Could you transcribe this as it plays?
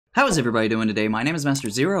How is everybody doing today? My name is Master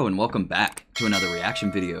Zero and welcome back to another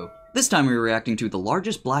reaction video. This time we are reacting to The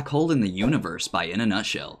Largest Black Hole in the Universe by In a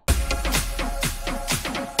Nutshell.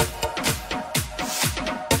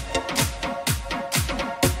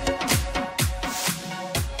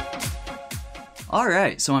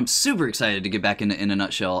 Alright, so I'm super excited to get back into In a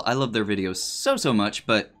Nutshell. I love their videos so much,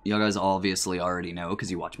 but you guys obviously already know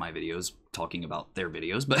because you watch my videos talking about their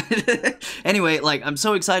videos. But anyway, like, I'm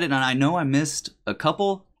so excited, and I know I missed a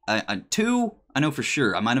couple. Two, I know for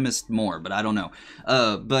sure. I might have missed more, but I don't know.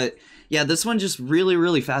 But yeah, this one just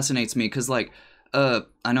really fascinates me because, like, I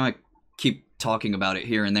know I keep talking about it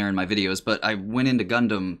here and there in my videos, but I went into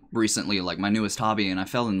Gundam recently, like my newest hobby, and I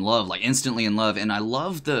fell in love, like instantly in love, and I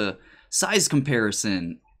love the size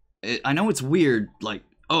comparison. I know it's weird, like,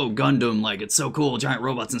 oh, Gundam, like, it's so cool, giant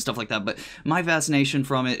robots and stuff like that, but my fascination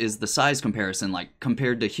from it is the size comparison, like,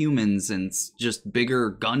 compared to humans and just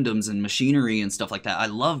bigger Gundams and machinery and stuff like that. I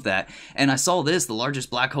love that, and I saw this, the largest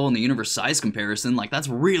black hole in the universe size comparison, like, that's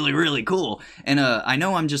really cool, and I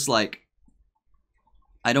know I'm just, like,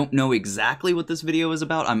 I don't know exactly what this video is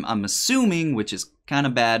about. I'm assuming, which is kind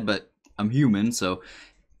of bad, but I'm human, so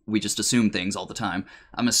we just assume things all the time.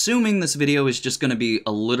 I'm assuming this video is just going to be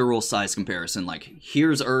a literal size comparison, like,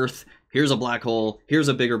 here's Earth, here's a black hole, here's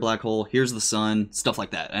a bigger black hole, here's the sun, stuff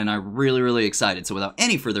like that, and I'm really excited. So without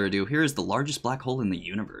any further ado, here is the largest black hole in the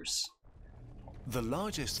universe. The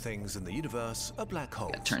largest things in the universe are black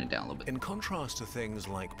holes. Gotta turn it down a little bit. In contrast to things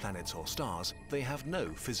like planets or stars, they have no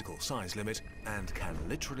physical size limit and can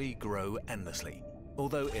literally grow endlessly.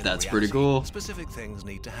 Although in That's reality, pretty cool. Specific things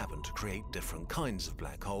need to happen to create different kinds of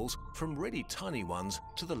black holes, from really tiny ones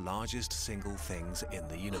to the largest single things in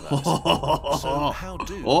the universe. So how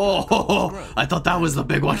do black holes grow? I thought that was the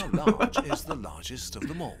big one. How large is the largest of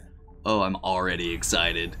them all? Oh, I'm already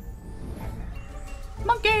excited.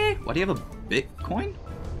 Monkey! Why do you have a Bitcoin?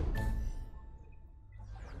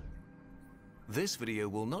 This video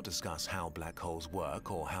will not discuss how black holes work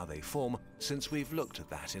or how they form, since we've looked at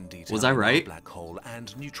that in detail. Was I right? In our black hole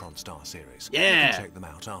and neutron star series. Yeah! You can check them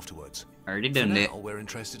out afterwards. Already done it. Now we're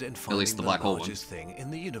interested in At finding least the the black hole largest thing in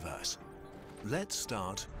the universe. Let's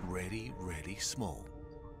start really small.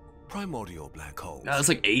 Primordial black holes. No, that's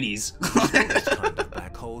like 80s. This kind of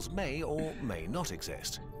black holes may or may not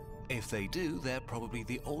exist. If they do, they're probably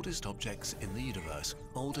the oldest objects in the universe,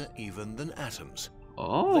 older even than atoms. They would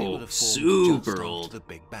Oh, have formed super just old. after the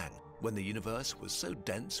Big Bang, when the universe was so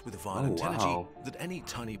dense with violent energy that any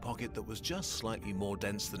tiny pocket that was just slightly more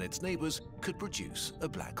dense than its neighbors could produce a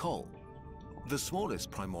black hole. The smallest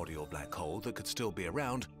primordial black hole that could still be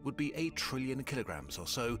around would be 8 trillion kilograms or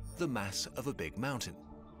so, the mass of a big mountain.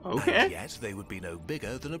 Okay. And yet they would be no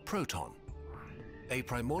bigger than a proton. A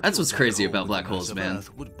primordial That's what's black crazy hole about with black the holes, mass of man.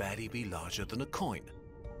 Earth would barely be larger than a coin.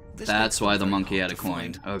 This That's makes why them the very monkey hard had a to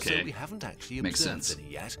coin. find, Okay. So we haven't actually Makes observed sense. any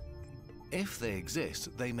yet. If they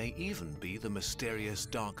exist, they may even be the mysterious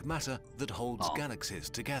dark matter that holds galaxies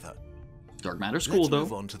together. Dark matter's Let's cool, move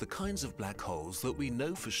though. on to the kinds of black holes that we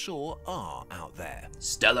know for sure are out there.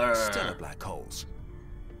 Stellar. Stellar black holes.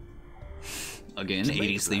 Again, To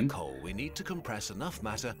make 80s a theme. black hole, we need to compress enough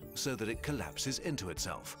matter so that it collapses into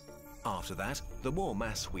itself. After that, the more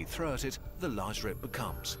mass we throw at it, the larger it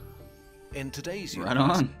becomes. In today's Right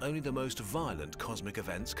universe, on. only the most violent cosmic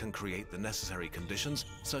events can create the necessary conditions,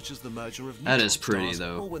 such as the merger of That neutron is pretty, stars,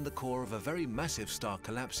 though. or when the core of a very massive star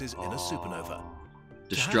collapses in a supernova.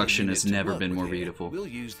 Destruction To has have a unit to never work been with more here, beautiful. We'll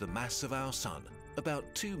use the mass of our sun, about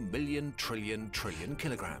 2 million trillion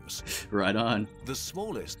kilograms. Right on. The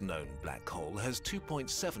smallest known black hole has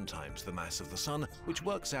 2.7 times the mass of the sun, which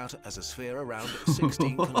works out as a sphere around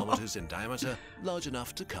 16 kilometers in diameter, large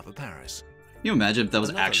enough to cover Paris. Can you imagine if that was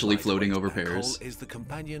Another actually floating lightweight over black Paris? hole is the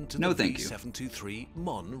companion to No, the thank you. V723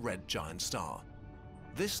 Mon red giant star.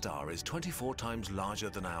 This star is 24 times larger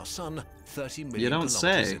than our sun, 30 million don't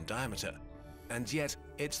kilometers say. in diameter. And yet,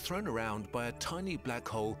 it's thrown around by a tiny black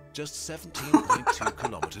hole just 17.2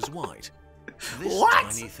 kilometers wide. This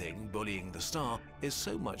What? tiny thing bullying the star is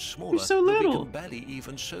so much smaller so that we little. can barely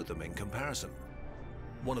even show them in comparison.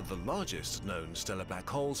 One of the largest known stellar black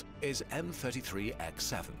holes is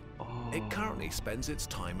M33X7. It currently spends its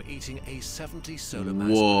time eating a 70 solar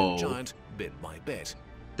mass Whoa. red giant bit by bit.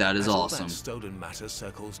 That is As all awesome. that stolen matter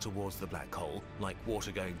circles towards the black hole, like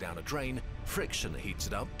water going down a drain, friction heats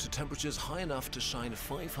it up to temperatures high enough to shine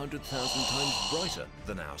 500,000 times brighter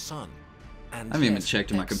than our sun. And I haven't even yet,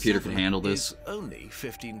 checked if my computer can X7 handle this. is only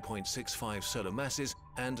 15.65 solar masses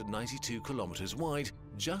and 92 kilometers wide,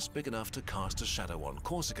 just big enough to cast a shadow on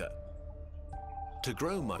Corsica. To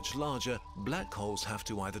grow much larger, black holes have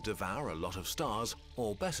to either devour a lot of stars,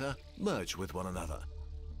 or better, merge with one another.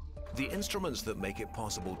 The instruments that make it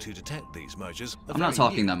possible to detect these mergers are I'm not very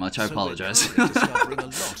talking new, that much, I so we're apologize. currently discovering a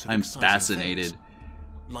lot of I'm exciting fascinated. things.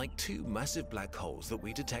 Like two massive black holes that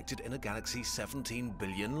we detected in a galaxy 17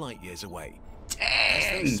 billion light years away. As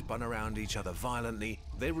they spun around each other violently,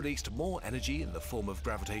 they released more energy in the form of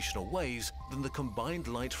gravitational waves than the combined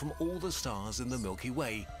light from all the stars in the Milky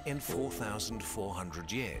Way in 4,400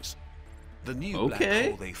 years. The new black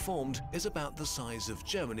hole they formed is about the size of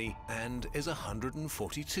Germany and is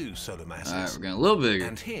 142 solar masses. Alright, we're getting a little bigger.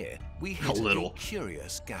 And here we hit a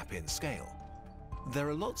curious gap in scale. There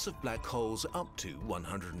are lots of black holes up to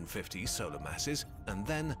 150 solar masses, and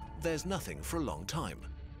then there's nothing for a long time.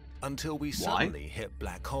 Until we suddenly hit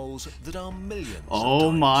black holes that are millions of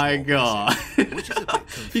times my more god. massive, which is a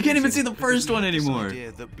bit You can't even see the confusing first because one we have this anymore.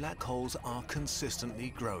 idea that black holes are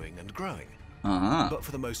consistently growing and growing. But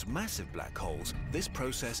for the most massive black holes, this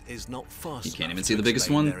process is not fast enough. You can't even to see the biggest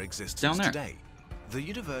explain one their existence down there. Today. The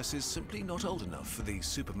universe is simply not old enough for these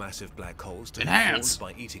supermassive black holes to be Enhance.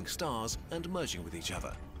 formed by eating stars and merging with each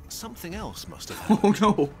other. Something else must have happened.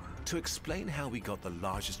 Oh no. To explain how we got the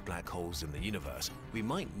largest black holes in the universe, we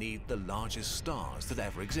might need the largest stars that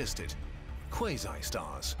ever existed,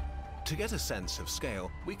 quasi-stars. To get a sense of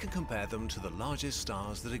scale, we can compare them to the largest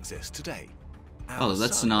stars that exist today. Our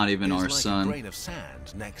that's sun not even is our like sun. a grain of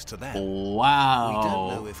sand next to them. Wow. We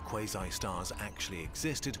don't know if quasi-stars actually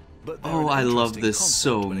existed, but they're I an love interesting this concept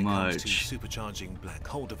so when it comes much. to supercharging black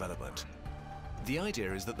hole development. The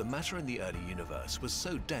idea is that the matter in the early universe was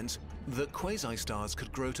so dense that quasi-stars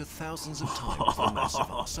could grow to thousands of times the mass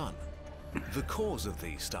of our sun. The cores of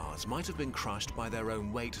these stars might have been crushed by their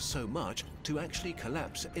own weight so much to actually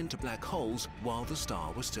collapse into black holes while the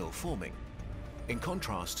star was still forming. In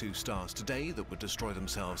contrast to stars today that would destroy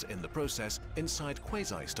themselves in the process, inside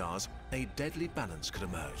quasi-stars, a deadly balance could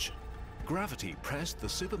emerge. Gravity pressed the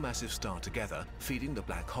supermassive star together, feeding the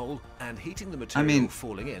black hole and heating the material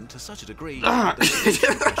falling in to such a degree that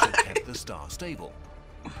the pressure kept the star stable.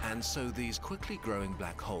 And so these quickly growing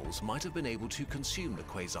black holes might have been able to consume the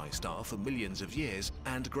quasi-star for millions of years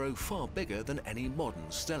and grow far bigger than any modern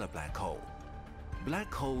stellar black hole.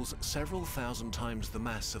 Black holes several thousand times the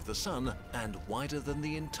mass of the Sun and wider than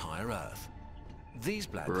the entire Earth. These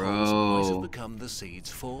black holes might have become the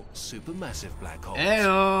seeds for supermassive black holes.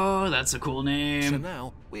 Ew, that's a cool name. So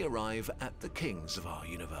now we arrive at the kings of our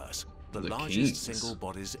universe, the largest single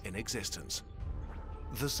bodies in existence.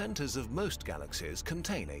 The centers of most galaxies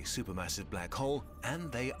contain a supermassive black hole,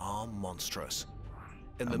 and they are monstrous.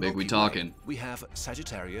 In the Milky Way, we have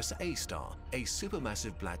Sagittarius A star, a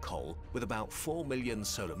supermassive black hole with about 4 million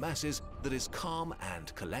solar masses that is calm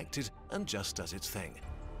and collected and just does its thing.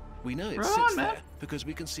 We know it sits there because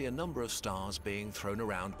we can see a number of stars being thrown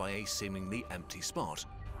around by a seemingly empty spot.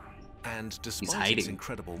 And despite its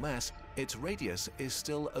incredible mass, its radius is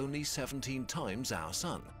still only 17 times our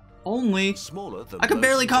Sun. Only? Smaller than I can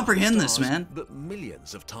barely comprehend stars, this, man. But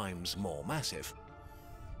millions of times more massive.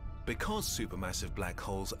 Because supermassive black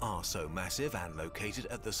holes are so massive and located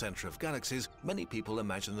at the center of galaxies, many people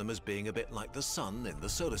imagine them as being a bit like the Sun in the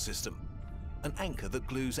solar system. An anchor that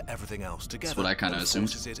glues everything else together. That's what I kind of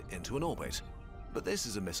assumed. Forces it into an orbit. But this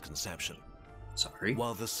is a misconception. Sorry.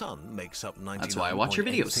 While the Sun makes up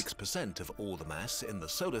 99.86% of all the mass in the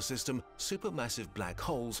solar system, supermassive black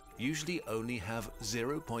holes usually only have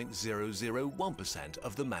 0.001%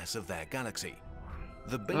 of the mass of their galaxy.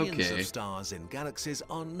 The billions of stars in galaxies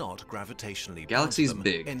are not gravitationally bound to them.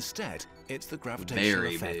 Big. Instead, it's the gravitational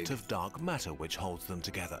effect of dark matter which holds them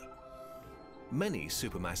together. Many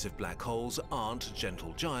supermassive black holes aren't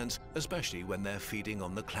gentle giants, especially when they're feeding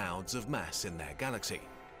on the clouds of mass in their galaxy.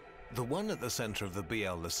 The one at the center of the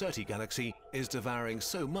BL Lacerti galaxy is devouring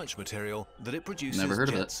so much material that it produces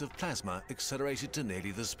jets of plasma accelerated to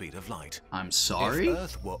nearly the speed of light. I'm sorry? If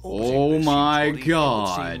Earth were orbiting this huge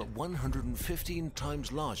body, it would seem 115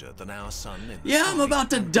 times larger than our Sun in the sky, I'm about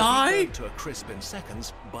to and die! to a crisp in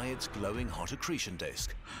seconds by its glowing hot accretion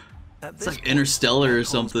disk. It's like Interstellar or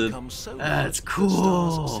something. That's cool.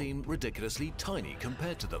 Stars seem ridiculously tiny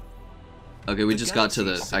compared to them. Okay, we just got to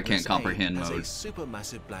the I can't comprehend mode. A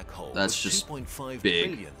supermassive black hole That's just 2.5 big.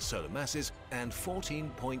 billion solar masses and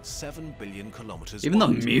 14.7 billion kilometers Even the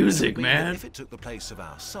wide. music, man. If it took the place of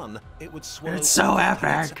our Sun, it would swallow It's so all the epic.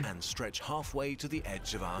 planets and stretch halfway to the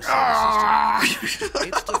edge of our solar system.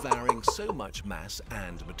 It's devouring so much mass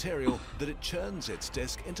and material that it churns its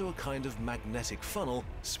disk into a kind of magnetic funnel,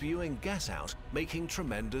 spewing gas out, making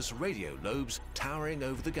tremendous radio lobes towering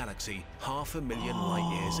over the galaxy 500,000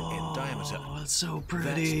 light years in diameter. Oh, that's so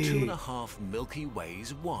pretty. That's 2.5 Milky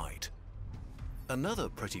Ways wide. Another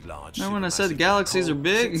pretty large Remember when I said supermassive galaxies black are hole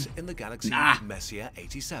big? sits in the galaxy Messier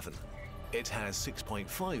 87. It has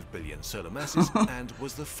 6.5 billion solar masses and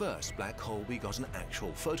was the first black hole we got an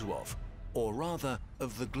actual photo of, or rather,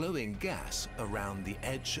 of the glowing gas around the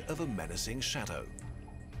edge of a menacing shadow.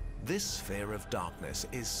 This sphere of darkness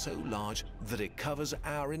is so large that it covers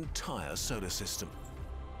our entire solar system.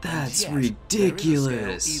 That's yet, ridiculous. There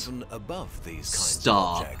is a scale even above these kinds of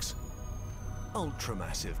objects.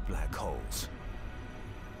 Ultramassive black holes.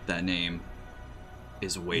 That name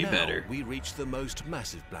is way better. We reach the most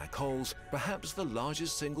massive black holes, perhaps the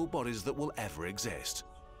largest single bodies that will ever exist.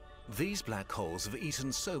 These black holes have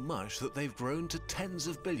eaten so much that they've grown to tens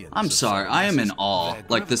of billions. I'm sorry, I am in awe,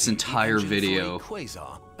 like this entire video.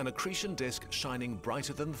 Quasar, an accretion disk shining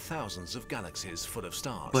brighter than thousands of galaxies full of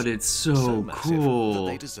stars. But it's so cool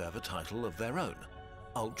that they deserve a title of their own.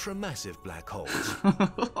 Ultramassive black holes.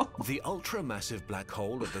 The ultramassive black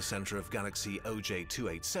hole at the center of galaxy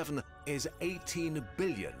OJ287 is 18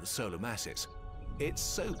 billion solar masses. It's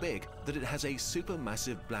so big that it has a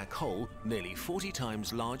supermassive black hole nearly 40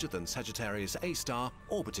 times larger than Sagittarius A star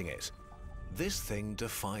orbiting it. This thing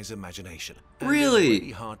defies imagination. And is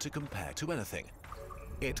really hard to compare to anything.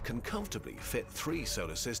 It can comfortably fit 3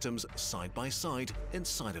 solar systems side by side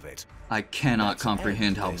inside of it. I cannot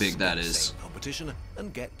comprehend how big that is. Competition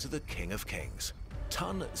and get to the King of Kings.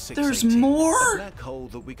 Ton 618, there's more? a black hole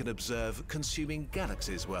that we can observe consuming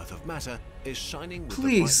galaxies worth of matter, is shining with the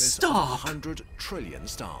Please brightness stop. of 100 trillion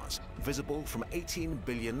stars, visible from 18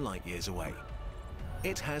 billion light years away.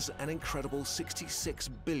 It has an incredible 66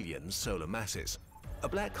 billion solar masses. A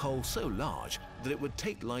black hole so large that it would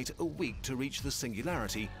take light a week to reach the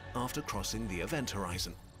singularity after crossing the event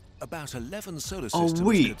horizon. About 11 solar systems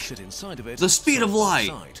could sit inside of it. The speed of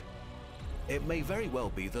light. It may very well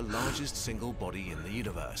be the largest single body in the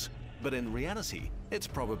universe, but in reality, it's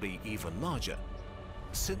probably even larger.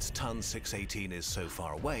 Since Ton 618 is so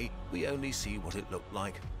far away, we only see what it looked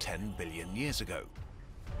like 10 billion years ago.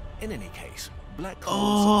 In any case, black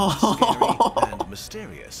holes are scary and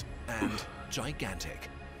mysterious and gigantic.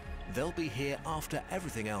 They'll be here after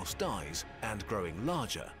everything else dies and growing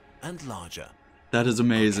larger and larger. That is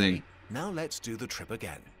amazing. Okay, now let's do the trip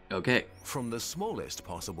again. Okay. From the smallest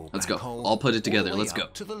possible let's black go. hole, I'll put it together. all the way Let's go.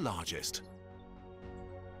 up to the largest.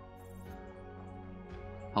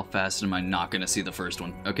 How fast am I not gonna see the first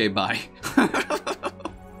one? Okay, bye.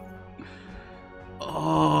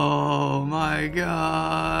 Oh my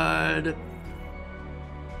god.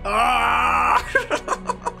 Ah!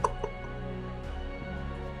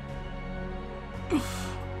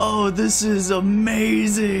 Oh, this is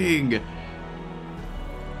amazing.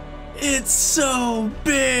 It's so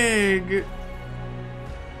big.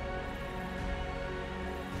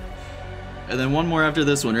 And then one more after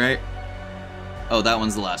this one, right? Oh, that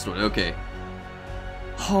one's the last one. Okay.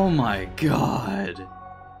 Oh my god.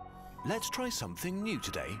 Let's try something new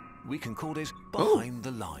today. We can call it Behind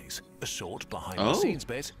the Lies, a short behind-the-scenes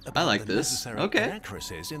bit about I like the this. necessary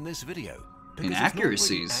inaccuracies in this video. Because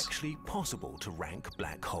Inaccuracies. it's not really actually possible to rank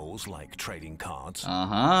black holes like trading cards.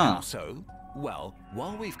 Uh-huh. How so? Well,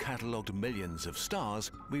 while we've catalogued millions of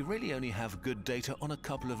stars, we really only have good data on a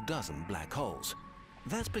couple of dozen black holes.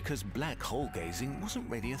 That's because black hole gazing wasn't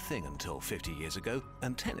really a thing until 50 years ago,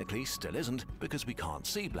 and technically still isn't because we can't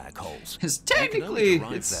see black holes. Technically,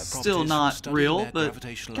 it's still not real, but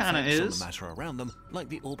kind of is. On the matter around them, like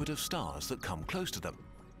the orbit of stars that come close to them.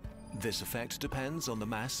 This effect depends on the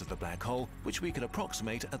mass of the black hole, which we can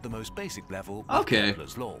approximate at the most basic level with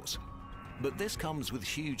Kepler's laws. But this comes with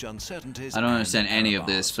huge uncertainties. I don't understand any of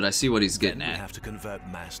this, but I see what he's getting at. We have to convert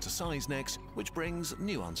mass to size next, which brings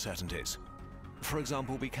new uncertainties. For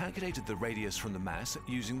example, we calculated the radius from the mass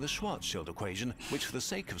using the Schwarzschild equation, which for the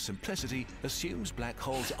sake of simplicity assumes black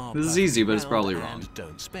holes are this is easy, but it's probably wrong. And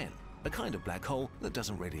don't spin. A kind of black hole that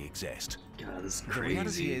doesn't really exist. God, this is crazy. The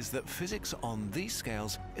reality is that physics on these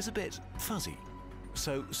scales is a bit fuzzy.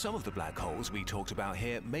 So some of the black holes we talked about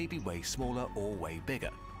here may be way smaller or way bigger.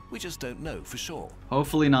 We just don't know for sure.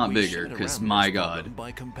 Hopefully not bigger, because my god.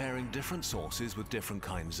 By comparing different sources with different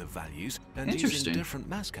kinds of values and using different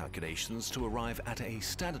mass calculations to arrive at a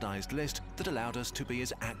standardized list that allowed us to be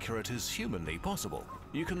as accurate as humanly possible.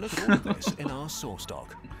 You can look at all of this in our source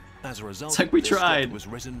doc. As a result, it's like we tried. This was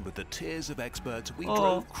written with the tears of experts we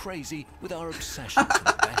drove crazy with our obsession for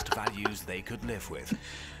the best values they could live with.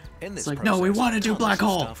 In this process, no, we want to do black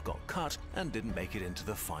hole. Stuff got cut and didn't make it into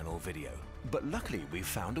the final video. But luckily, we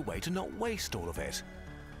found a way to not waste all of it.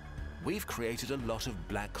 We've created a lot of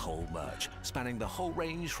black hole merch, spanning the whole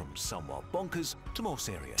range from somewhat bonkers to more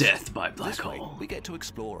serious. Death by black this way, hole. we get to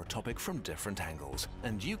explore a topic from different angles,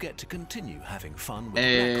 and you get to continue having fun with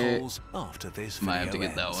black holes after this video might have to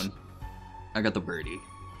get that one. I got the birdie.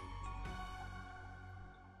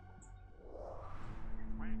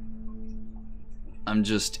 I'm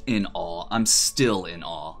just in awe. I'm still in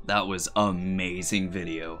awe. That was amazing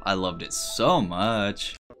video. I loved it so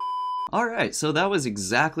much. Alright, so that was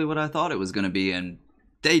exactly what I thought it was going to be, and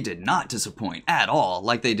they did not disappoint at all,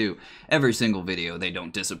 like they do every single video. They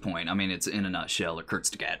don't disappoint. I mean, it's in a nutshell, or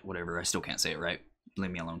Kurzgesagt, whatever. I still can't say it right.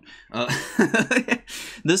 Leave me alone.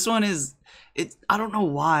 This one is, I don't know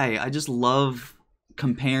why. I just love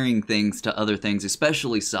comparing things to other things,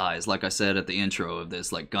 especially size. Like I said at the intro of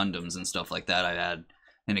this, like Gundams and stuff like that, I had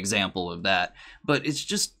an example of that. But it's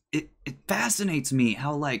just, it fascinates me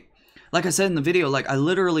how, like I said in the video, like, I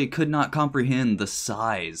literally could not comprehend the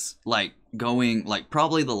size, like, going, like,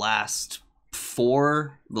 probably the last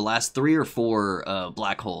 3 or 4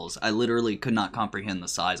 black holes. I literally could not comprehend the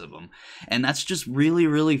size of them. And that's just really,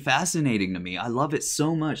 really fascinating to me. I love it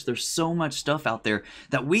so much. There's so much stuff out there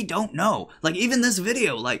that we don't know. Like, even this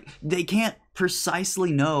video, like, they can't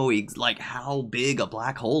precisely know, like, how big a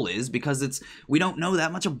black hole is because we don't know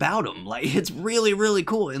that much about them. Like, it's really, really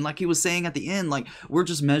cool. And like he was saying at the end, like, we're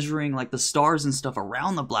just measuring, like, the stars and stuff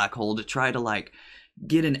around the black hole to try to, like,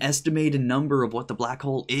 get an estimated number of what the black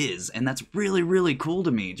hole is, and that's really, really cool to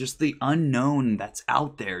me. Just the unknown that's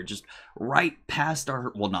out there, just right past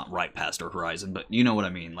our, well, not right past our horizon, but you know what I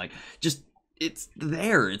mean. Like, just, it's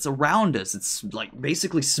there, it's around us, it's like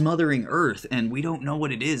basically smothering Earth, and we don't know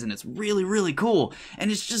what it is, and it's really, really cool. And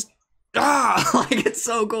it's just, like, it's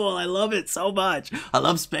so cool. I love it so much. I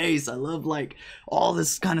love space. I love, like, all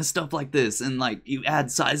this kind of stuff like this. And, like, you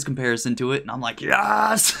add size comparison to it, and I'm like,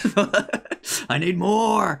 yes! I need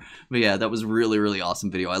more! But yeah, that was really, really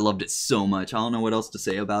awesome video. I loved it so much. I don't know what else to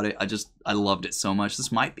say about it. I loved it so much.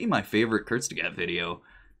 This might be my favorite Kurzgesagt video.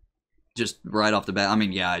 Just right off the bat. I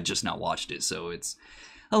mean, yeah, I just now watched it, so it's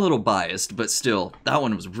a little biased, but still, that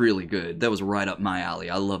one was really good. That was right up my alley.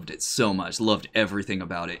 I loved it so much. Loved everything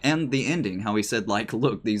about it. And the ending, how he said, like,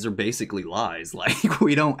 look, these are basically lies. Like,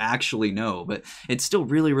 we don't actually know, but it's still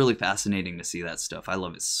really, really fascinating to see that stuff. I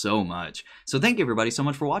love it so much. So thank you everybody so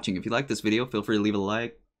much for watching. If you like this video, feel free to leave a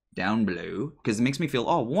like down below, because it makes me feel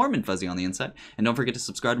all warm and fuzzy on the inside. And don't forget to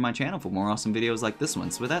subscribe to my channel for more awesome videos like this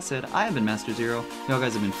one. So with that said, I have been Master Zero. Y'all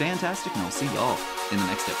guys have been fantastic, and I'll see y'all in the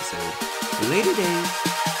next episode. Later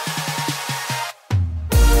days!